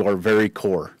us to our very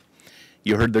core.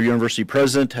 You heard the university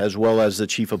president as well as the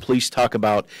chief of police talk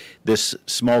about this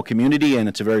small community, and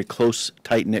it's a very close,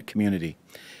 tight-knit community.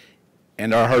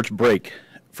 And our hearts break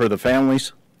for the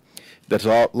families that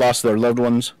lost their loved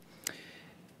ones,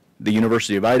 the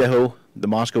University of Idaho, the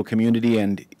Moscow community,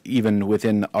 and even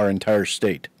within our entire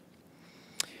state.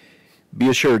 Be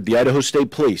assured, the Idaho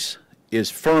State Police is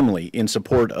firmly in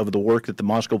support of the work that the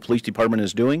Moscow Police Department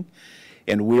is doing,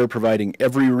 and we are providing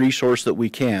every resource that we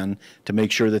can to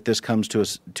make sure that this comes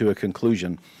to a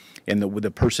conclusion, and that the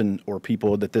person or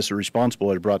people that this is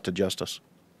responsible are brought to justice.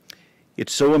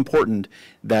 It's so important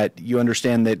that you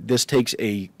understand that this takes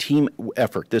a team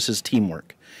effort. This is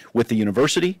teamwork with the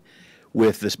university,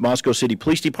 with the Moscow City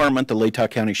Police Department, the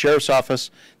Latah County Sheriff's Office,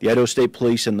 the Idaho State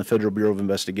Police, and the Federal Bureau of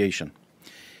Investigation.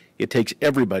 It takes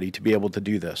everybody to be able to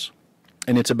do this.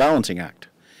 And it's a balancing act.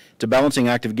 It's a balancing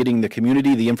act of getting the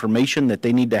community the information that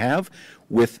they need to have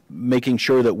with making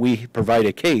sure that we provide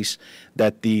a case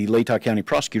that the Latah County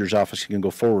Prosecutor's Office can go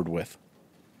forward with.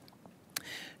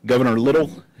 Governor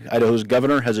Little, Idaho's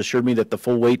governor, has assured me that the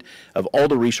full weight of all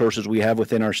the resources we have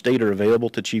within our state are available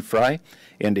to Chief Fry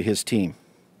and to his team.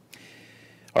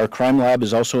 Our crime lab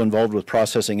is also involved with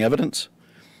processing evidence,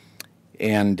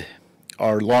 and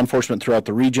our law enforcement throughout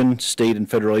the region, state and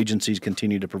federal agencies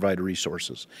continue to provide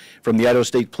resources. From the Idaho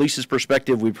State Police's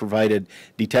perspective, we provided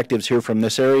detectives here from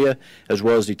this area, as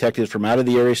well as detectives from out of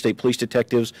the area, state police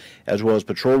detectives, as well as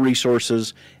patrol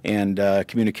resources and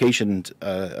communication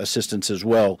assistance as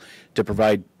well to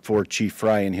provide for Chief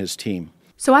Fry and his team.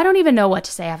 So I don't even know what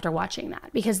to say after watching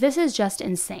that, because this is just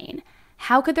insane.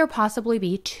 How could there possibly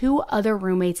be 2 other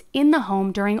roommates in the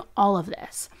home during all of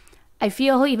this? I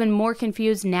feel even more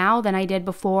confused now than I did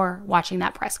before watching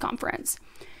that press conference.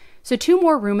 So 2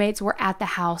 more roommates were at the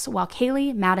house while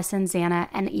Kaylee, Madison, Xana,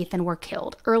 and Ethan were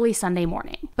killed early Sunday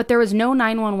morning. But there was no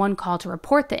 911 call to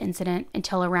report the incident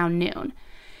until around noon.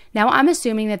 Now I'm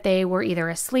assuming that they were either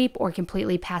asleep or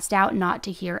completely passed out not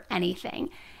to hear anything.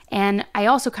 And I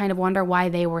also kind of wonder why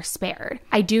they were spared.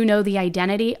 I do know the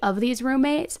identity of these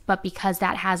roommates, but because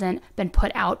that hasn't been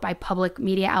put out by public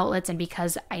media outlets and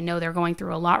because I know they're going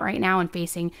through a lot right now and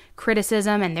facing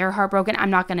criticism and they're heartbroken, I'm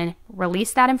not going to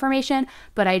release that information,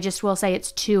 but I just will say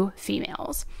it's 2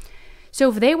 females. So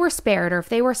if they were spared or if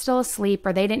they were still asleep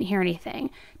or they didn't hear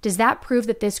anything, does that prove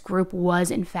that this group was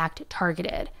in fact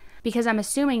targeted? Because I'm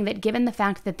assuming that given the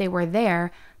fact that they were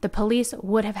there, the police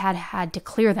would have had to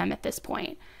clear them at this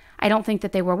point. I don't think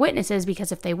that they were witnesses,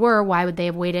 because if they were, why would they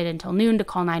have waited until noon to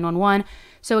call 911?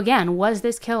 So again, was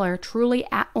this killer truly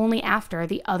only after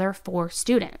the other 4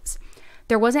 students?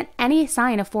 There wasn't any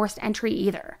sign of forced entry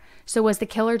either. So was the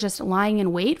killer just lying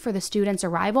in wait for the students'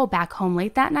 arrival back home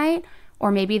late that night? Or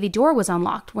maybe the door was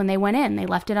unlocked when they went in. They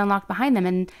left it unlocked behind them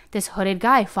and this hooded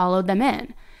guy followed them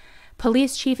in.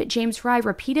 Police Chief James Fry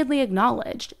repeatedly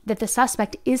acknowledged that the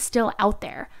suspect is still out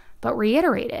there, but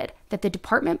reiterated that the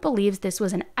department believes this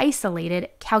was an isolated,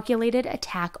 calculated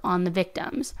attack on the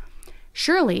victims.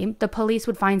 Surely, the police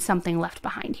would find something left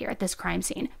behind here at this crime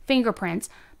scene. Fingerprints,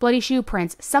 bloody shoe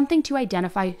prints, something to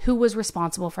identify who was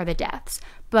responsible for the deaths.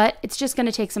 But it's just going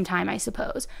to take some time, I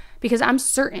suppose, because I'm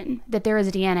certain that there is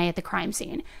DNA at the crime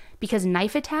scene, because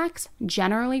knife attacks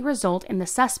generally result in the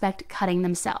suspect cutting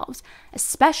themselves,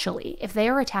 especially if they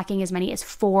are attacking as many as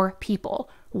 4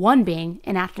 people, one being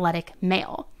an athletic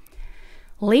male.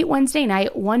 Late Wednesday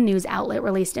night, one news outlet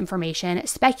released information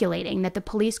speculating that the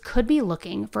police could be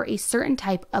looking for a certain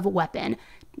type of weapon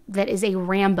that is a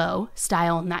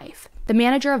Rambo-style knife. The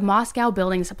manager of Moscow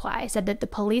Building Supply said that the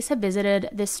police have visited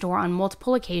this store on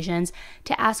multiple occasions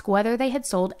to ask whether they had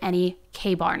sold any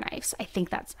K-bar knives. I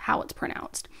think that's how it's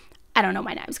pronounced. I don't know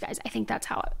my knives, guys. I think that's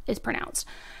how it is pronounced.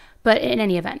 But in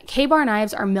any event, K-bar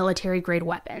knives are military-grade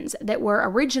weapons that were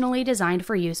originally designed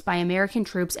for use by American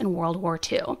troops in World War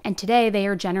II, and today they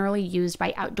are generally used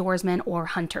by outdoorsmen or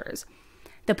hunters.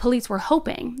 The police were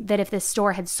hoping that if this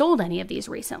store had sold any of these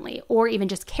recently, or even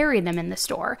just carried them in the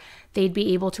store, they'd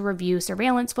be able to review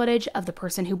surveillance footage of the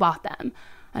person who bought them.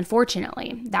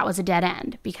 Unfortunately, that was a dead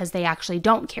end, because they actually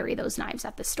don't carry those knives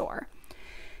at the store.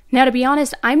 Now, to be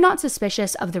honest, I'm not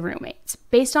suspicious of the roommates.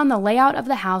 Based on the layout of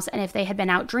the house and if they had been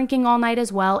out drinking all night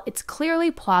as well, it's clearly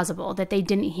plausible that they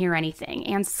didn't hear anything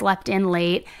and slept in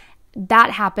late.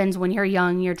 That happens when you're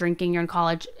young, you're drinking, you're in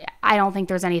college. I don't think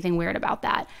there's anything weird about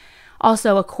that.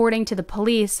 Also, according to the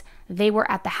police, they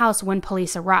were at the house when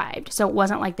police arrived, so it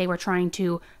wasn't like they were trying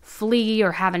to flee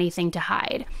or have anything to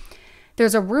hide.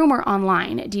 There's a rumor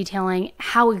online detailing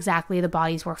how exactly the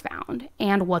bodies were found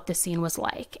and what the scene was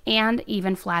like, and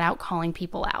even flat out calling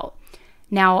people out.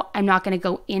 Now, I'm not going to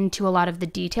go into a lot of the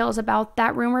details about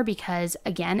that rumor because,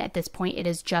 again, at this point, it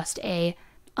is just a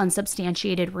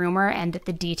unsubstantiated rumor, and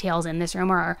the details in this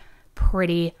rumor are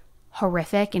pretty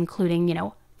horrific,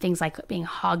 including, things like being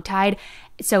hogtied.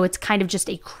 So it's kind of just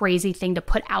a crazy thing to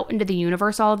put out into the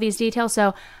universe, all of these details.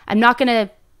 So I'm not going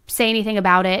to say anything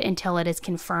about it until it is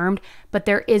confirmed, but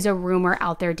there is a rumor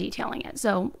out there detailing it,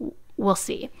 so we'll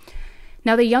see.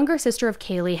 Now, the younger sister of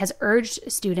Kaylee has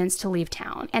urged students to leave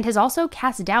town and has also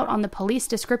cast doubt on the police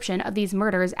description of these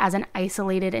murders as an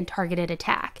isolated and targeted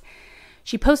attack.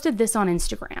 She posted this on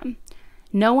Instagram.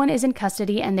 "No one is in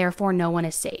custody and therefore no one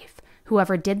is safe.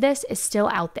 Whoever did this is still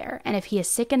out there, and if he is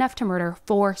sick enough to murder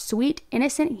 4 sweet,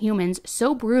 innocent humans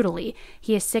so brutally,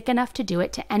 he is sick enough to do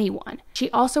it to anyone." She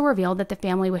also revealed that the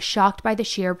family was shocked by the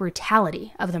sheer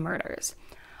brutality of the murders.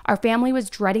 "Our family was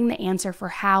dreading the answer for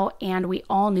how, and we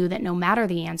all knew that no matter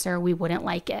the answer, we wouldn't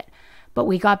like it. But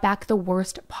we got back the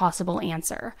worst possible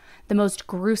answer, the most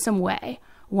gruesome way,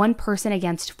 1 person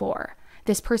against 4.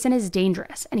 This person is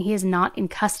dangerous, and he is not in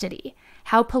custody.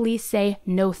 How police say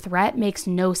no threat makes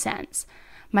no sense.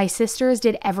 My sisters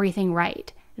did everything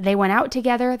right. They went out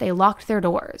together, they locked their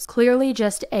doors." Clearly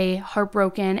just a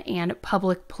heartbroken and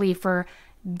public plea for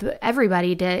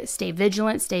everybody to stay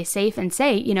vigilant, stay safe, and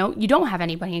say, you don't have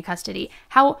anybody in custody.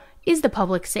 How is the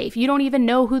public safe? You don't even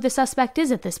know who the suspect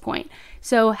is at this point.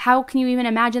 So how can you even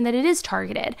imagine that it is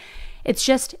targeted? It's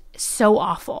just so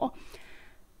awful.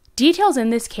 Details in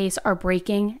this case are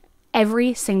breaking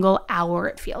every single hour,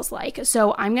 it feels like.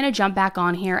 So I'm going to jump back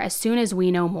on here as soon as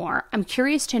we know more. I'm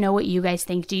curious to know what you guys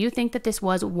think. Do you think that this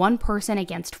was 1 person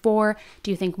against 4?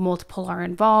 Do you think multiple are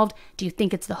involved? Do you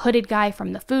think it's the hooded guy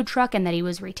from the food truck and that he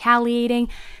was retaliating?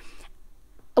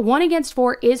 1 against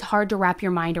 4 is hard to wrap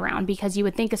your mind around because you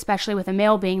would think, especially with a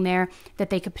male being there, that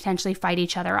they could potentially fight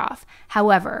each other off.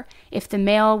 However, if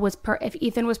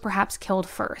Ethan was perhaps killed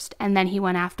first and then he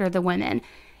went after the women,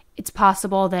 it's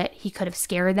possible that he could have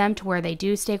scared them to where they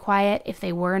do stay quiet. If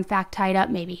they were in fact tied up,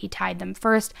 maybe he tied them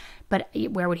first, but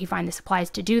where would he find the supplies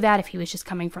to do that if he was just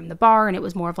coming from the bar and it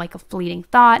was more of like a fleeting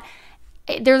thought?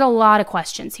 There's a lot of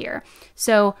questions here.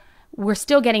 So we're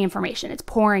still getting information. It's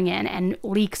pouring in and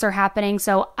leaks are happening.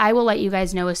 So I will let you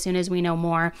guys know as soon as we know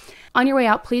more. On your way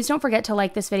out, please don't forget to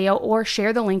like this video or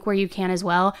share the link where you can as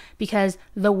well, because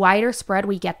the wider spread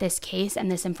we get this case and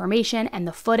this information and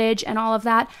the footage and all of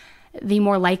that, the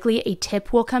more likely a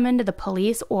tip will come into the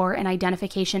police or an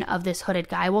identification of this hooded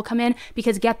guy will come in.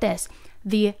 Because get this,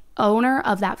 the owner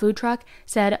of that food truck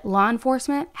said law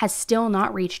enforcement has still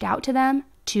not reached out to them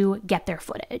to get their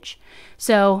footage.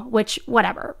 So, which,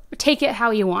 whatever, take it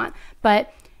how you want.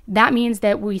 But that means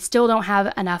that we still don't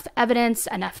have enough evidence,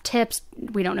 enough tips.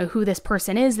 We don't know who this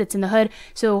person is that's in the hood.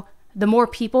 So the more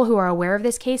people who are aware of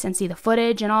this case and see the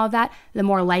footage and all of that, the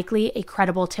more likely a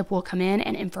credible tip will come in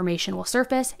and information will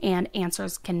surface and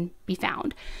answers can be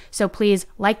found. So please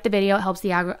like the video. It helps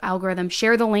the algorithm.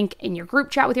 Share the link in your group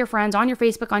chat with your friends, on your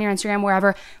Facebook, on your Instagram,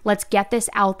 wherever. Let's get this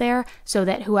out there so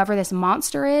that whoever this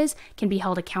monster is can be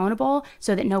held accountable,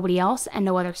 so that nobody else and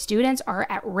no other students are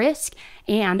at risk.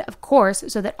 And of course,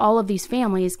 so that all of these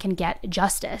families can get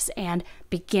justice and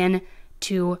begin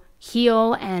to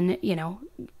heal and,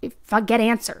 get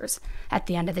answers at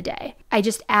the end of the day. I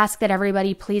just ask that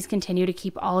everybody please continue to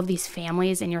keep all of these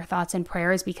families in your thoughts and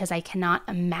prayers, because I cannot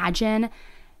imagine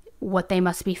what they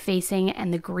must be facing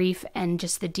and the grief and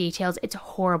just the details. It's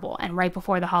horrible. And right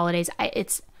before the holidays,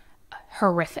 it's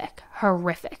horrific.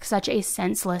 Such a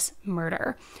senseless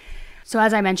murder. So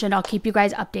as I mentioned, I'll keep you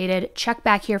guys updated. Check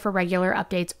back here for regular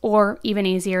updates, or even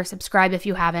easier, subscribe if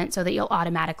you haven't, so that you'll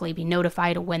automatically be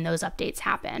notified when those updates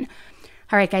happen.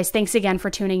 All right, guys, thanks again for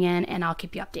tuning in, and I'll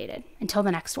keep you updated. Until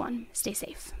the next one, stay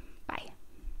safe. Bye.